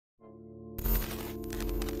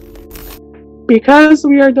Because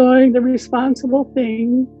we are doing the responsible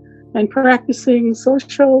thing and practicing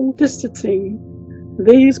social distancing,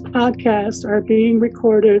 these podcasts are being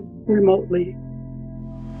recorded remotely.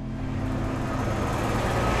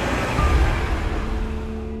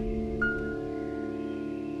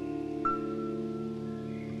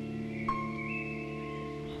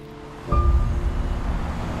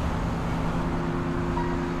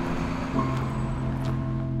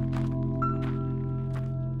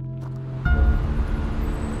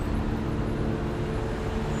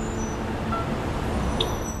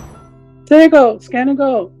 There you go, scan and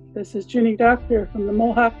go. This is Ginny Doctor from the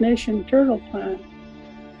Mohawk Nation Turtle Clan.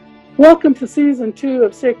 Welcome to Season 2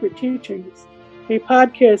 of Sacred Teachings, a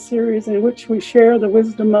podcast series in which we share the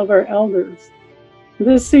wisdom of our elders.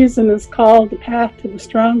 This season is called The Path to the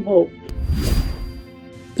Stronghold.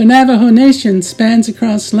 The Navajo Nation spans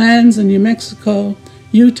across lands in New Mexico,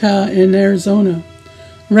 Utah, and Arizona.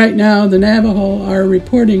 Right now, the Navajo are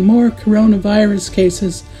reporting more coronavirus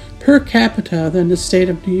cases per capita than the state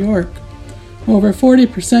of New York. Over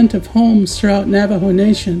 40% of homes throughout Navajo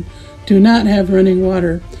Nation do not have running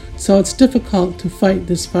water, so it's difficult to fight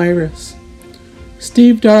this virus.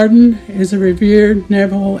 Steve Darden is a revered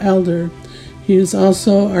Navajo elder. He is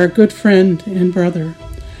also our good friend and brother.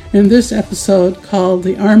 In this episode called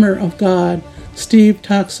The Armour of God, Steve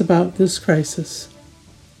talks about this crisis.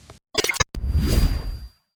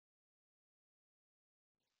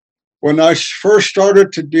 When I first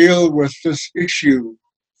started to deal with this issue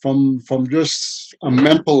from just a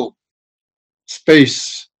mental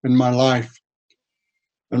space in my life,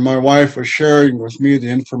 and my wife was sharing with me the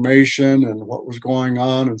information and what was going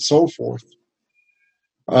on and so forth.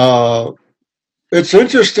 It's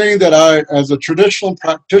interesting that I, as a traditional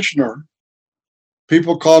practitioner,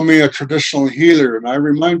 people call me a traditional healer, and I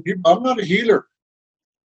remind people I'm not a healer.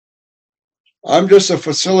 I'm just a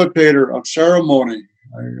facilitator of ceremony.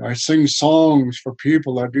 I sing songs for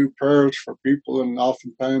people, I do prayers for people, and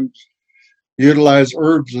oftentimes utilize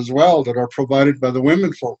herbs as well that are provided by the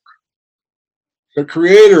women folk. The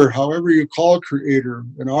creator, however you call creator,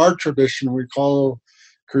 in our tradition we call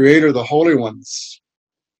creator the holy ones.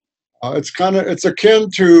 It's akin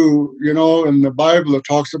to, in the Bible it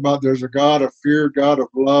talks about there's a God of fear, God of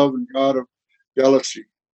love, and God of jealousy.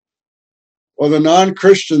 Well, the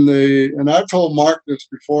non-Christian, and I've told Mark this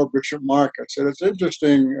before, Bishop Mark, I said, it's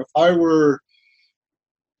interesting, if I were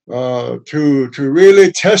to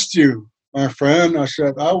really test you, my friend, I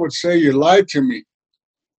said, I would say you lied to me.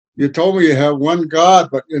 You told me you have one God,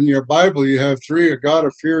 but in your Bible you have three, a God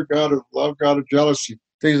of fear, God of love, God of jealousy,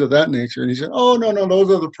 things of that nature. And he said, oh, no,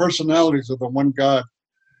 those are the personalities of the one God.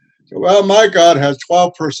 So, well, my God has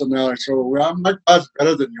 12 personalities, so my God's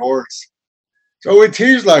better than yours. So we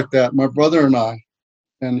tease like that, my brother and I.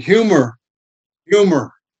 And humor. In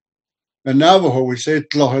Navajo, we say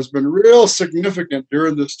tlo has been real significant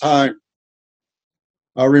during this time.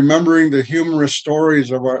 Remembering the humorous stories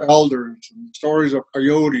of our elders, and stories of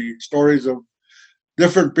coyote, stories of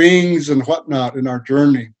different beings and whatnot in our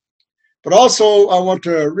journey. But also, I want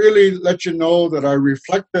to really let you know that I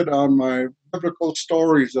reflected on my biblical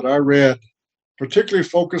stories that I read, particularly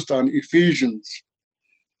focused on Ephesians,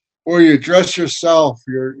 where you dress yourself.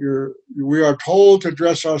 We are told to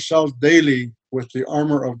dress ourselves daily with the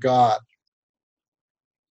armor of God.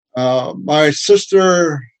 My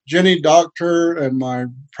sister, Jenny Doctor, and my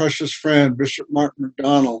precious friend, Bishop Mark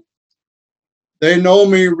McDonald, they know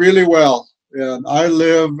me really well. And I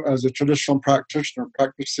live as a traditional practitioner,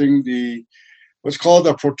 practicing what's called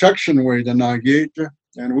the protection way, the Nagit.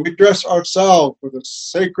 And we dress ourselves with a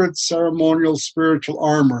sacred ceremonial spiritual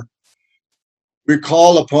armor. We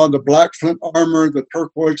call upon the black flint armor, the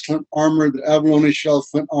turquoise flint armor, the abalone shell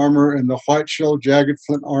flint armor, and the white shell jagged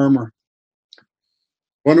flint armor.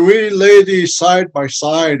 When we lay these side by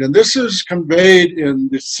side, and this is conveyed in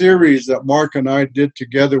the series that Mark and I did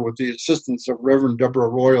together with the assistance of Reverend Deborah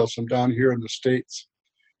Royals from down here in the States.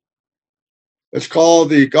 It's called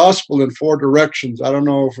The Gospel in Four Directions. I don't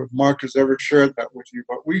know if Mark has ever shared that with you,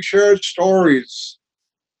 but we shared stories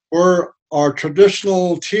where our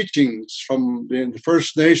traditional teachings from the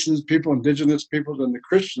First Nations people, indigenous peoples, and the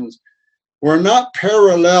Christians were not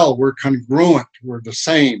parallel, we're congruent, we're the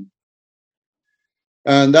same.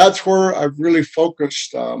 And that's where I've really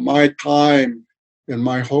focused my time in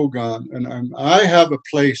my Hogan. And I have a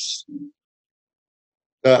place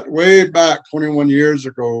that way back 21 years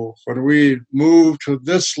ago, when we moved to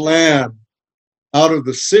this land out of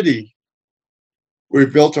the city, we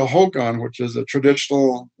built a Hogan, which is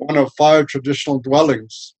one of 5 traditional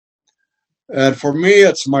dwellings. And for me,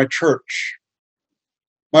 it's my church.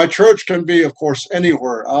 My church can be, of course,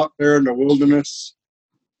 anywhere out there in the wilderness.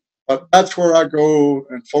 But that's where I go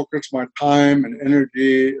and focus my time and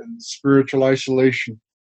energy and spiritual isolation.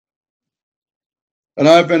 And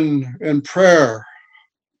I've been in prayer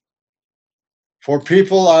for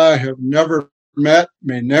people I have never met,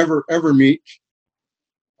 may never ever meet.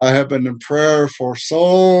 I have been in prayer for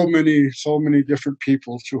so many different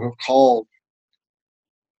people who have called.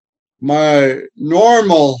 My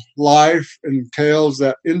normal life entails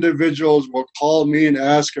that individuals will call me and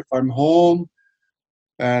ask if I'm home.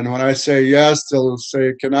 And when I say yes, they'll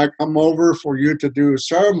say, "Can I come over for you to do a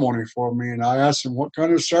ceremony for me?" And I ask them, "What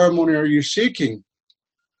kind of ceremony are you seeking?"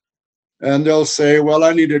 And they'll say, "Well,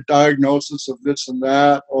 I need a diagnosis of this and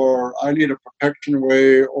that, or I need a protection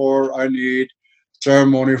way, or I need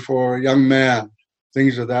ceremony for a young man,"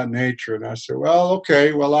 things of that nature. And I say, "Well,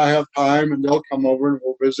 okay, well, I have time," and they'll come over and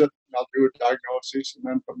we'll visit, and I'll do a diagnosis, and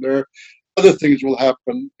then from there, other things will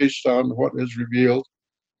happen based on what is revealed.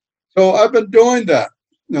 So I've been doing that.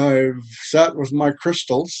 I've sat with my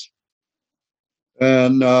crystals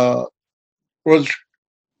and was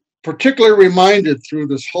particularly reminded through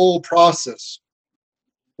this whole process.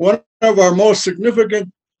 One of our most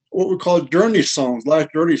significant, what we call journey songs, life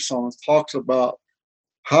journey songs, talks about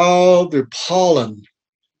how the pollen,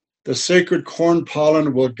 the sacred corn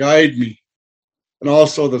pollen, will guide me, and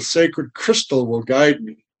also the sacred crystal will guide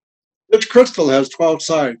me. This crystal has 12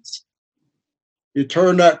 sides. You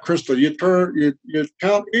turn that crystal, you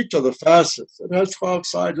count each of the facets. It has 12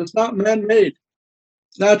 sides. It's not man-made.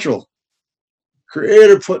 It's natural.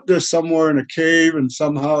 Creator put this somewhere in a cave, and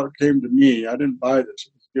somehow it came to me. I didn't buy this.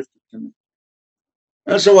 It was gifted to me.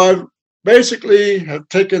 And so I basically have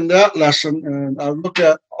taken that lesson and I've looked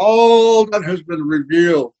at all that has been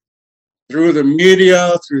revealed through the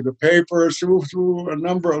media, through the papers, through a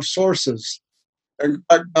number of sources, and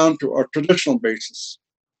back down to our traditional basis.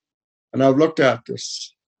 And I've looked at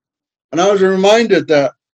this. And I was reminded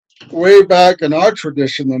that way back in our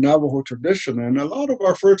tradition, the Navajo tradition, and a lot of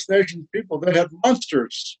our First Nations people, they had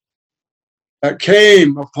monsters that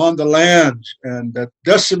came upon the land and that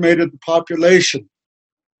decimated the population.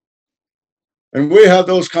 And we have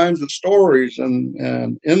those kinds of stories.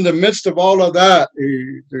 And in the midst of all of that,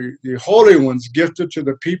 the Holy Ones gifted to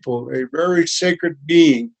the people a very sacred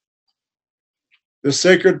being. The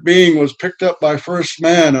sacred being was picked up by first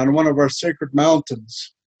man on one of our sacred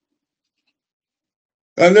mountains.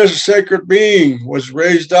 And this sacred being was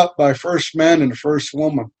raised up by first man and first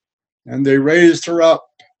woman. And they raised her up.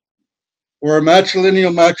 We're a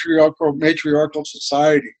matrilineal, matriarchal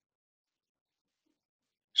society.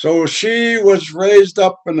 So she was raised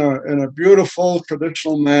up in a beautiful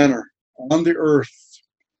traditional manner on the earth,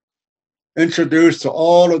 introduced to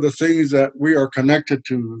all of the things that we are connected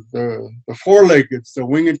to, the four-leggeds, the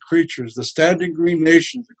winged creatures, the standing green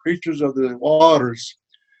nations, the creatures of the waters,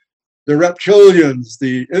 the reptilians,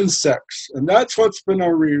 the insects. And that's what's been a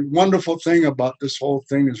wonderful thing about this whole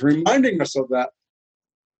thing, is reminding us of that.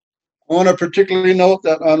 I want to particularly note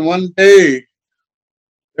that on one day,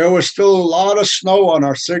 there was still a lot of snow on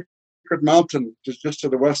our sacred mountain, just to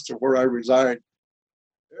the west of where I reside.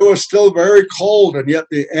 It was still very cold, and yet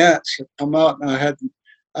the ants had come out, and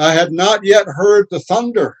I had not yet heard the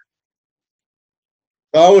thunder.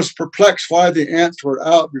 I was perplexed why the ants were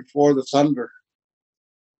out before the thunder.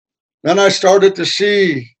 Then I started to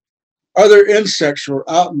see other insects were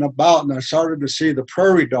out and about, and I started to see the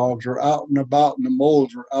prairie dogs were out and about, and the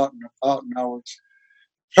moles were out and about, and I was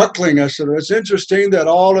chuckling. I said, "It's interesting that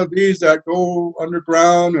all of these that go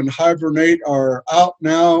underground and hibernate are out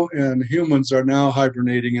now, and humans are now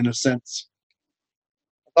hibernating in a sense."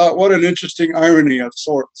 I thought, what an interesting irony of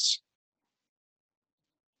sorts.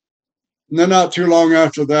 And then not too long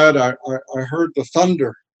after that, I heard the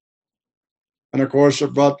thunder. And of course,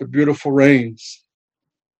 it brought the beautiful rains.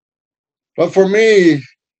 But for me,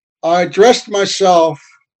 I dressed myself,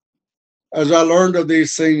 as I learned of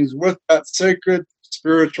these things, with that sacred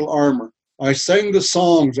spiritual armor. I sang the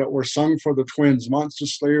songs that were sung for the twins, Monster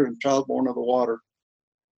Slayer and Child Born of the Water.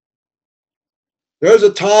 There's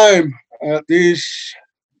a time at these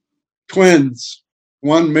twins,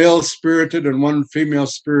 one male spirited and one female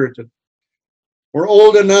spirited, were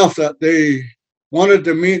old enough that they wanted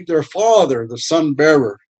to meet their father, the sun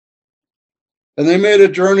bearer. And they made a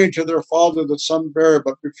journey to their father, the sun bearer.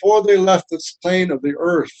 But before they left this plane of the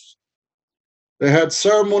earth, they had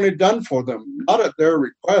ceremony done for them, not at their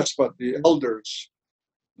request, but the elders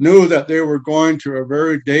knew that they were going to a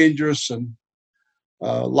very dangerous and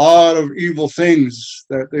a lot of evil things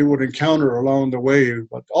that they would encounter along the way.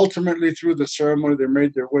 But ultimately, through the ceremony, they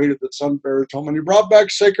made their way to the sun bearer's home, and he brought back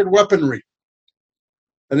sacred weaponry.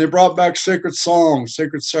 And they brought back sacred songs,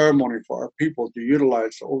 sacred ceremony for our people to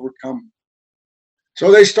utilize to overcome.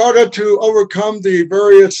 So they started to overcome the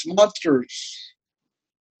various monsters.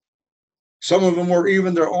 Some of them were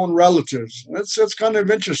even their own relatives. It's kind of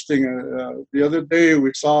interesting. The other day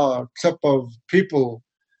we saw a clip of people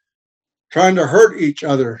trying to hurt each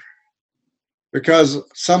other because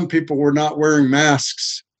some people were not wearing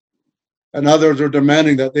masks and others are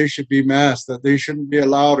demanding that they should be masked, that they shouldn't be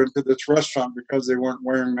allowed into this restaurant because they weren't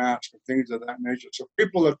wearing masks and things of that nature. So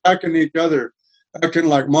people attacking each other, acting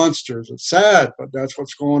like monsters. It's sad, but that's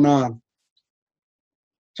what's going on.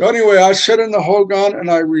 So anyway, I sat in the Hogan and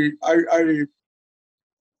I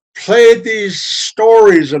played these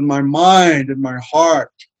stories in my mind and my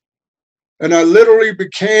heart. And I literally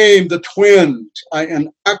became the twins. I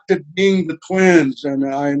enacted being the twins, and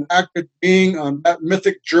I enacted being on that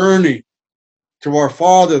mythic journey to our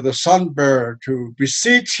Father, the Sun Bearer, to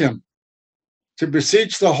beseech Him, to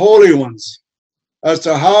beseech the holy ones as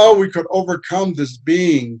to how we could overcome this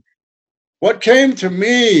being. What came to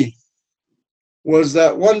me was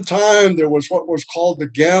that one time there was what was called the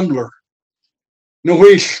gambler,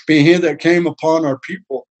 Nuish being that came upon our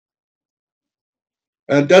people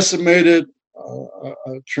and decimated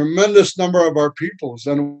a tremendous number of our peoples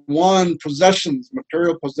and won possessions,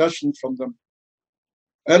 material possessions from them.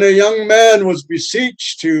 And a young man was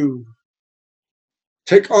beseeched to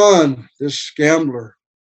take on this gambler.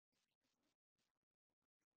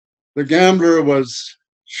 The gambler was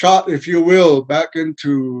shot, if you will, back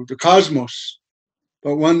into the cosmos,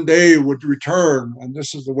 but one day would return. And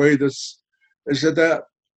this is the way this is, that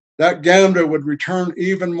gambler would return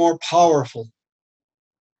even more powerful.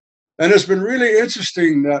 And it's been really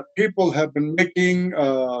interesting that people have been making,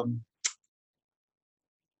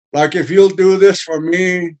 like, if you'll do this for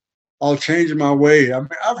me, I'll change my way. I mean,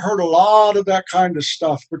 I've heard a lot of that kind of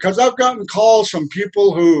stuff because I've gotten calls from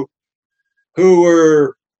people who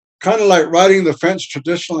were kind of like riding the fence,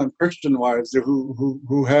 traditional and Christian wise,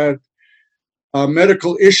 who had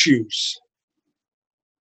medical issues,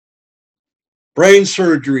 brain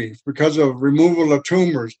surgery because of removal of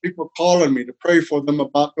tumors. People calling me to pray for them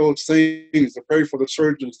about those things, to pray for the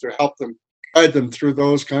surgeons to help them, guide them through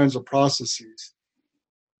those kinds of processes.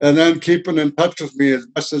 And then keeping in touch with me as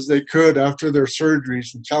best as they could after their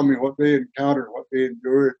surgeries and tell me what they encountered, what they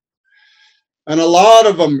endured. And a lot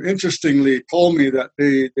of them, interestingly, told me that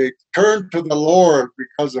they turned to the Lord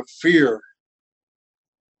because of fear.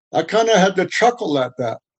 I kind of had to chuckle at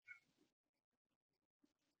that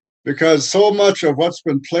because so much of what's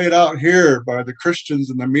been played out here by the Christians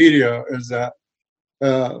in the media is that,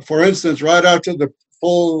 for instance, right after the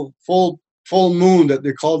full moon that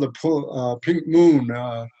they call the pink moon,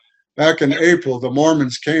 back in April, the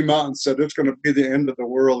Mormons came out and said it's going to be the end of the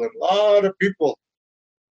world. And a lot of people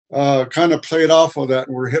kind of played off of that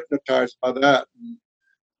and were hypnotized by that.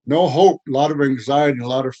 No hope, a lot of anxiety, a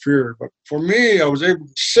lot of fear. But for me, I was able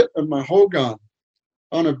to sit in my Hogan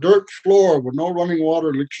on a dirt floor with no running water,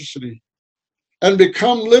 electricity, and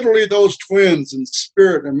become literally those twins in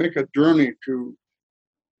spirit and make a journey to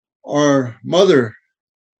our mother,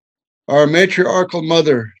 our matriarchal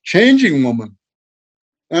mother, changing woman,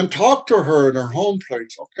 and talk to her in her home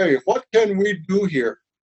place. Okay, what can we do here?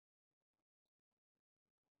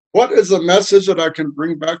 What is the message that I can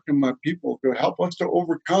bring back to my people to help us to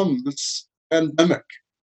overcome this pandemic,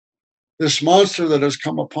 this monster that has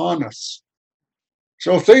come upon us?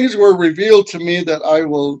 So things were revealed to me that I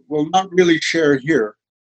will not really share here.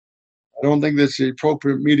 I don't think that's the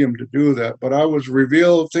appropriate medium to do that, but I was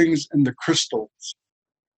revealed things in the crystals,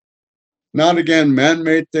 not again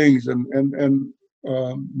man-made things. And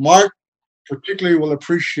Mark particularly will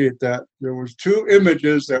appreciate that. There was two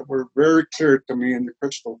images that were very clear to me in the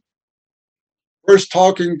crystal. First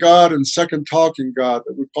talking God and second talking God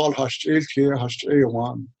that we call Hash'elke,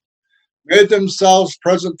 Hash'ewan, made themselves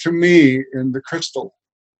present to me in the crystal.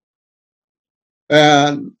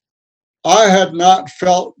 And I had not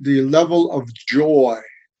felt the level of joy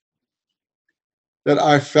that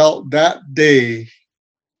I felt that day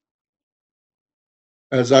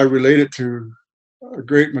as I related to a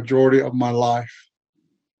great majority of my life.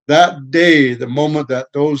 That day, the moment that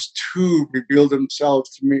those two revealed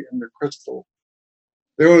themselves to me in the crystal,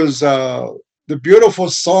 there was the beautiful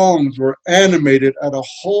songs were animated at a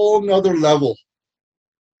whole nother level.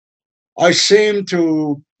 I seemed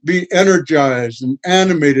to be energized and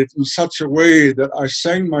animated in such a way that I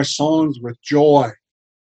sang my songs with joy.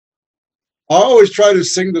 I always try to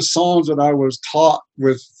sing the songs that I was taught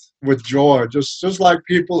with joy, just like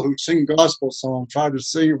people who sing gospel songs try to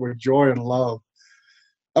sing it with joy and love.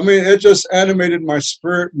 I mean, it just animated my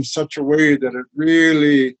spirit in such a way that it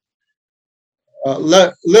really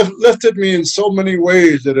lifted me in so many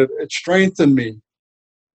ways that it strengthened me.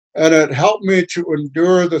 And it helped me to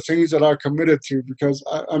endure the things that I committed to, because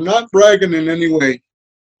I'm not bragging in any way.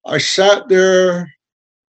 I sat there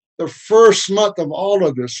the first month of all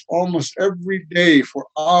of this, almost every day for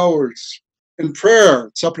hours in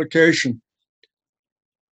prayer, supplication,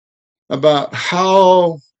 about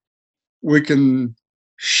how we can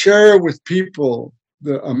share with people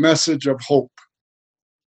a message of hope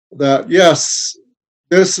that, yes,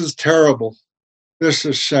 this is terrible, this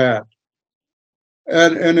is sad.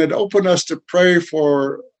 And it opened us to pray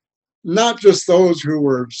for not just those who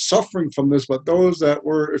were suffering from this, but those that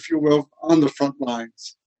were, if you will, on the front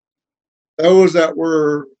lines, those that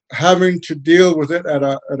were having to deal with it at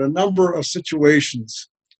a number of situations.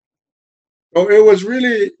 So it was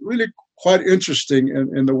really, really quite interesting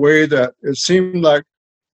in the way that it seemed like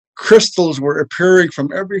crystals were appearing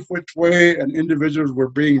from every which way, and individuals were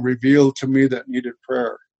being revealed to me that needed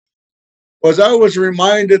prayer. Was I was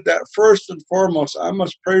reminded that first and foremost, I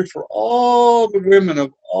must pray for all the women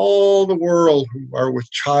of all the world who are with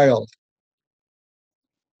child,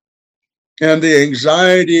 and the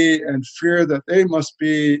anxiety and fear that they must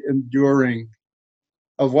be enduring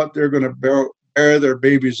of what they're going to bear their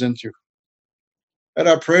babies into. And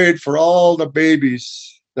I prayed for all the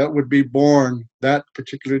babies that would be born that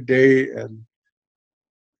particular day. And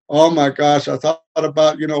oh my gosh, I thought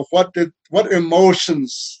about, what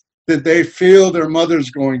emotions did they feel their mothers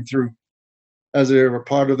going through as they were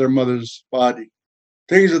part of their mother's body?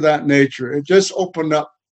 Things of that nature. It just opened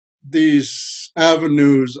up these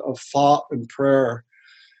avenues of thought and prayer.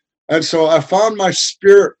 And so I found my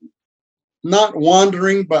spirit not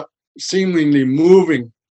wandering, but seemingly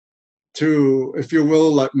moving to, if you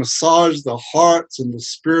will, like massage the hearts and the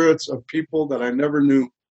spirits of people that I never knew,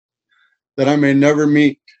 that I may never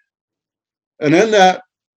meet. And in that,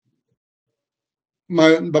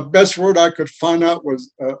 the best word I could find out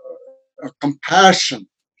was a compassion,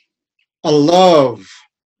 a love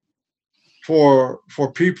for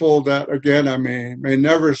people that, again, I may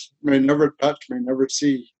never touch, may never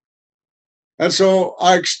see. And so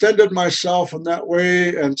I extended myself in that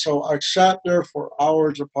way, and so I sat there for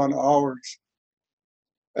hours upon hours.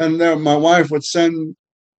 And then my wife would send,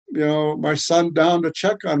 my son down to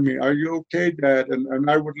check on me. Are you okay, Dad? And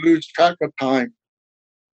I would lose track of time,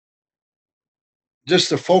 just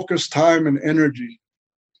to focus time and energy.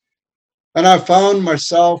 And I found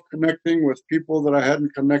myself connecting with people that I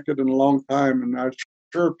hadn't connected in a long time. And I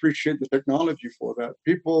sure appreciate the technology for that.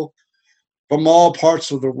 People from all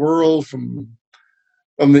parts of the world, from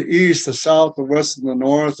the east, the south, the west, and the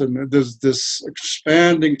north. And there's this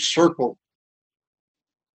expanding circle.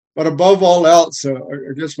 But above all else,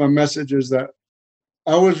 I guess my message is that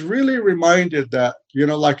I was really reminded that,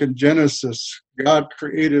 like in Genesis, God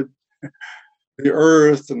created the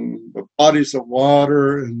earth and the bodies of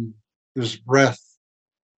water and this breath,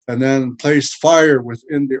 and then placed fire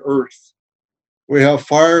within the earth. We have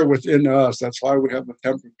fire within us. That's why we have the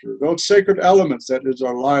temperature. Those sacred elements, that is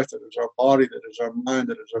our life, that is our body, that is our mind,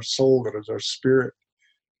 that is our soul, that is our spirit.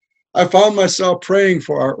 I found myself praying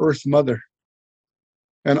for our earth mother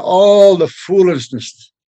and all the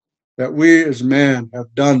foolishness that we as man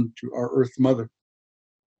have done to our earth mother.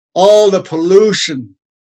 All the pollution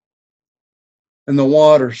in the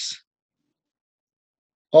waters,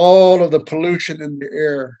 all of the pollution in the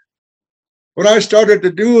air. When I started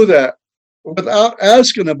to do that, without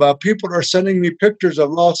asking about, people are sending me pictures of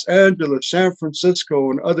Los Angeles, San Francisco,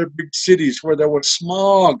 and other big cities where there was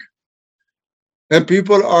smog. And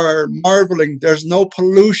people are marveling, there's no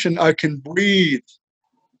pollution, I can breathe.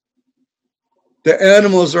 The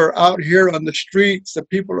animals are out here on the streets, the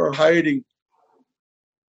people are hiding.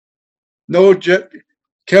 No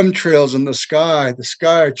chemtrails in the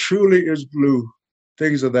sky truly is blue,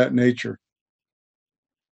 things of that nature.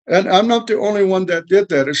 And I'm not the only one that did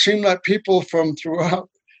that. It seemed like people from throughout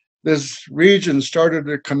this region started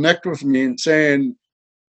to connect with me and saying,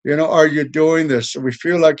 are you doing this? We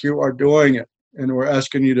feel like you are doing it, and we're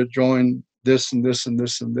asking you to join this and this and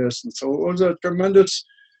this and this. And so it was a tremendous,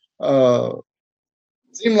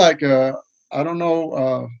 seemed like, I don't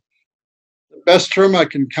know, the best term I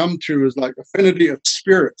can come to is like affinity of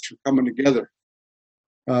spirits who are coming together.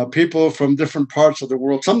 People from different parts of the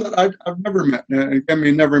world, some that I've never met, and I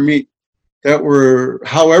may never meet, that were,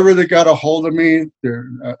 however they got a hold of me,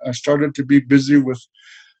 I started to be busy with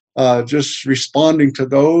just responding to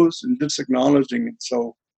those and just acknowledging it.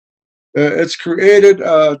 So it's created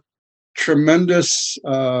a tremendous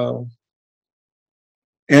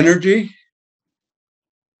energy.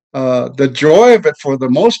 The joy of it, for the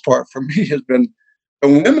most part, for me, has been the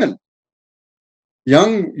women,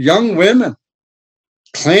 young women,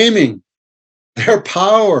 claiming their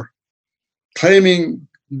power, claiming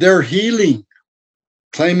their healing,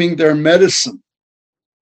 claiming their medicine,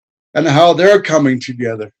 and how they're coming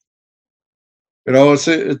together. You know,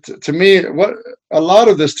 to me, what a lot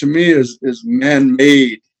of this to me is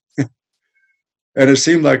man-made, and it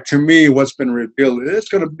seemed like to me what's been revealed, it's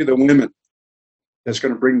going to be the women that's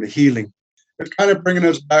going to bring the healing. It's kind of bringing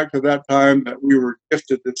us back to that time that we were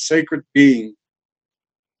gifted this sacred being,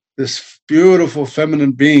 this beautiful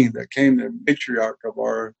feminine being that came the matriarch of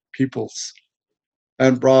our peoples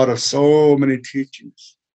and brought us so many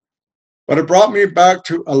teachings. But it brought me back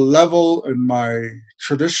to a level in my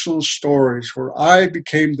traditional stories where I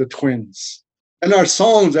became the twins. In our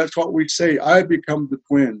songs, that's what we say, I become the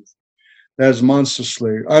twins. As monster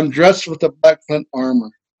slayer. I'm dressed with a black flint armor.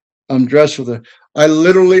 I'm dressed with a, I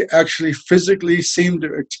literally actually physically seem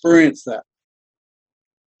to experience that.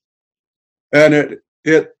 And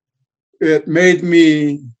it made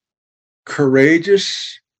me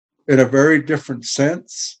courageous in a very different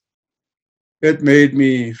sense. It made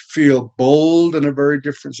me feel bold in a very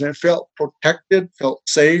different sense. Felt protected, felt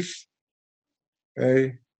safe.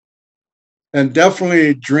 Okay. And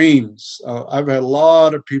definitely dreams. I've had a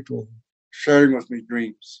lot of people sharing with me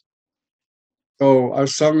dreams. So I've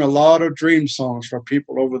sung a lot of dream songs for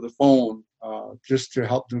people over the phone just to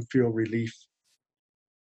help them feel relief.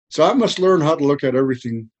 So I must learn how to look at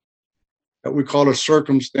everything that we call a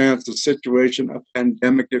circumstance, a situation, a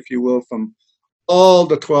pandemic, if you will, from all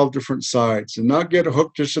the 12 different sides and not get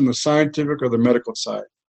hooked just in the scientific or the medical side.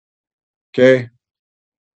 Okay?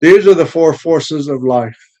 These are the four forces of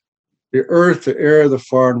life. The earth, the air, the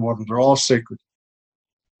fire, and water. They're all sacred.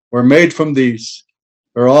 We're made from these.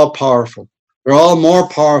 They're all powerful. They're all more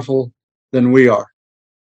powerful than we are.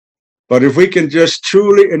 But if we can just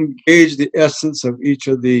truly engage the essence of each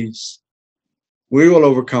of these, we will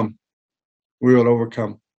overcome. We will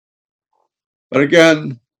overcome. But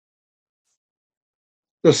again,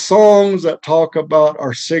 the songs that talk about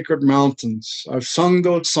our sacred mountains, I've sung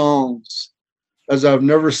those songs as I've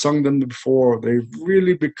never sung them before. They've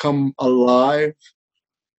really become alive.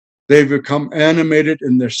 They've become animated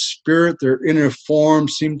in their spirit. Their inner form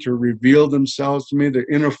seem to reveal themselves to me. The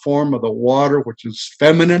inner form of the water, which is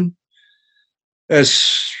feminine,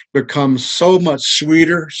 has become so much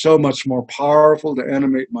sweeter, so much more powerful to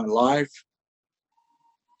animate my life.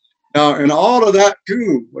 Now, in all of that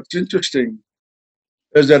too, what's interesting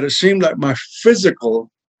is that it seemed like my physical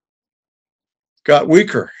got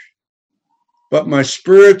weaker, but my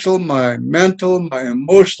spiritual, my mental, my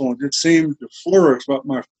emotional just seemed to flourish, but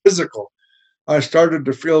my physical, I started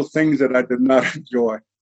to feel things that I did not enjoy.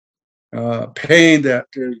 Pain that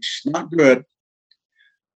is not good,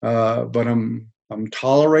 but I'm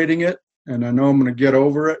tolerating it, and I know I'm going to get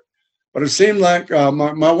over it. But it seemed like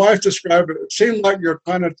my wife described it. It seemed like you're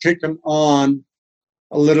kind of taking on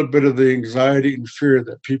a little bit of the anxiety and fear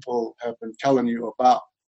that people have been telling you about,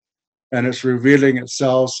 and it's revealing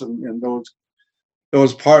itself in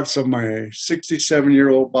those parts of my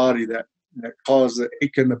 67-year-old body that cause the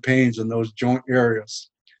ache and the pains in those joint areas.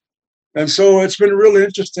 And so it's been really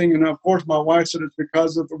interesting. And of course, my wife said it's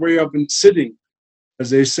because of the way I've been sitting, as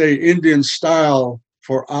they say, Indian style,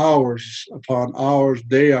 for hours upon hours,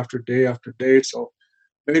 day after day after day. So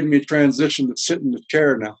it made me transition to sit in the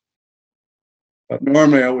chair now. But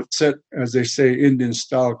normally I would sit, as they say, Indian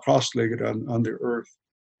style, cross-legged on the earth.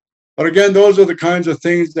 But again, those are the kinds of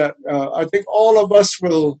things that I think all of us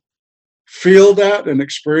will feel that and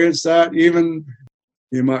experience that. Even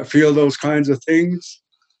you might feel those kinds of things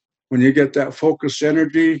when you get that focused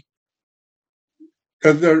energy.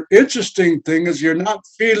 Because the interesting thing is you're not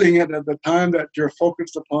feeling it at the time that you're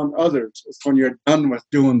focused upon others. It's when you're done with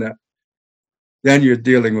doing that, then you're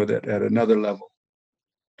dealing with it at another level.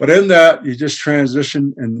 But in that, you just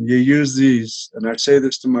transition and you use these. And I say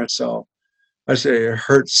this to myself. I say, it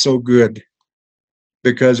hurts so good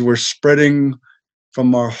because we're spreading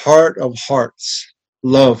from our heart of hearts,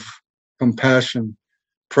 love, compassion,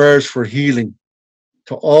 prayers for healing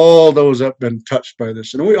to all those that have been touched by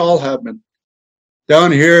this. And we all have been.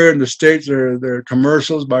 Down here in the States, there are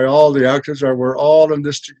commercials by all the actors, or we're all in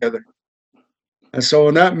this together. And so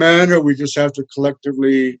in that manner, we just have to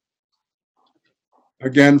collectively,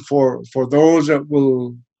 again, for those that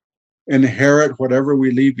will inherit whatever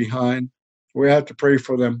we leave behind, we have to pray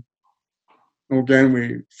for them. Again,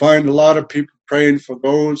 we find a lot of people praying for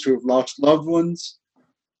those who have lost loved ones.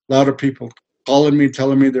 A lot of people calling me,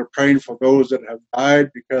 telling me they're praying for those that have died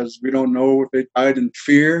because we don't know if they died in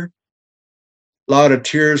fear. A lot of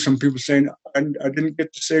tears, some people saying, I didn't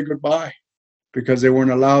get to say goodbye because they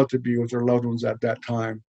weren't allowed to be with their loved ones at that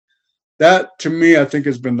time. That, to me, I think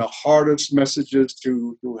has been the hardest messages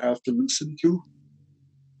to have to listen to.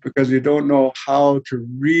 because you don't know how to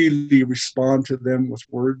really respond to them with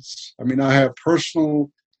words. I mean, I have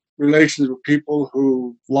personal relations with people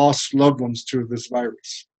who lost loved ones to this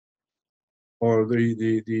virus, or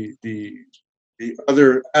the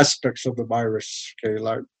other aspects of the virus, okay,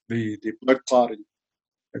 like the blood clotting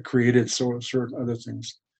that created certain other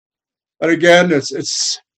things. But again,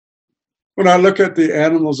 it's when I look at the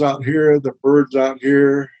animals out here, the birds out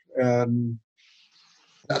here, and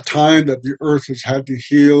that time that the earth has had to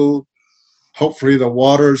heal. Hopefully, the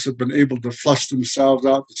waters have been able to flush themselves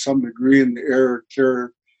out to some degree, and the air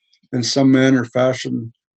clear in some manner,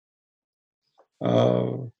 fashion.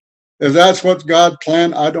 Uh, if that's what God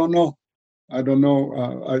planned, I don't know. I don't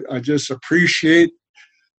know. I just appreciate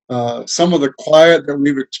some of the quiet that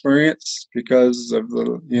we've experienced because of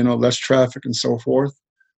the less traffic and so forth.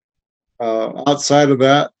 Outside of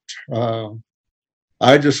that,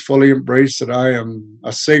 I just fully embrace that I am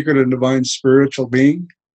a sacred and divine spiritual being,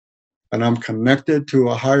 and I'm connected to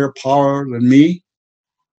a higher power than me.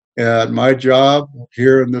 And my job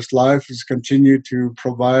here in this life is continue to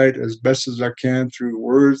provide as best as I can through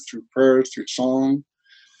words, through prayers, through song,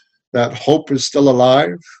 that hope is still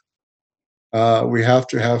alive. We have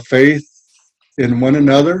to have faith in one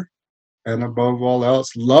another, and above all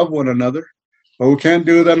else, love one another. But we can't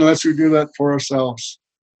do that unless we do that for ourselves.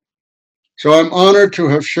 So I'm honored to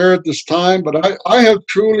have shared this time, but I have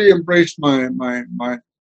truly embraced my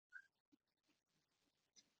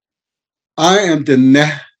I am the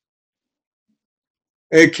Ne,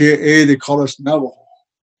 aka they call us Navajo.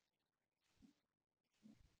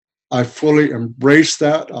 I fully embrace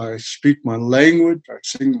that. I speak my language. I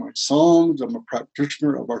sing my songs. I'm a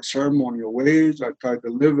practitioner of our ceremonial ways. I try to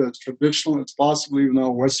live as traditional as possible, even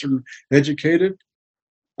though Western educated.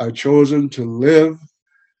 I've chosen to live,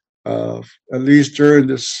 at least during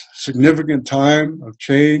this significant time of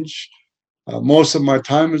change. Most of my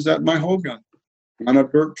time is at my hogan on a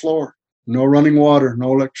dirt floor, no running water,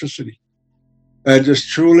 no electricity. And just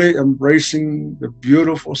truly embracing the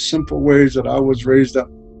beautiful, simple ways that I was raised up.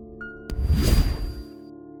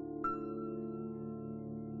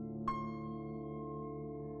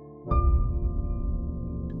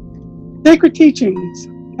 Sacred Teachings,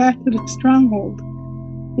 Path to the Stronghold,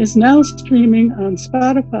 is now streaming on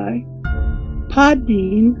Spotify,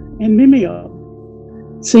 Podbean, and Vimeo.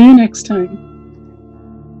 See you next time.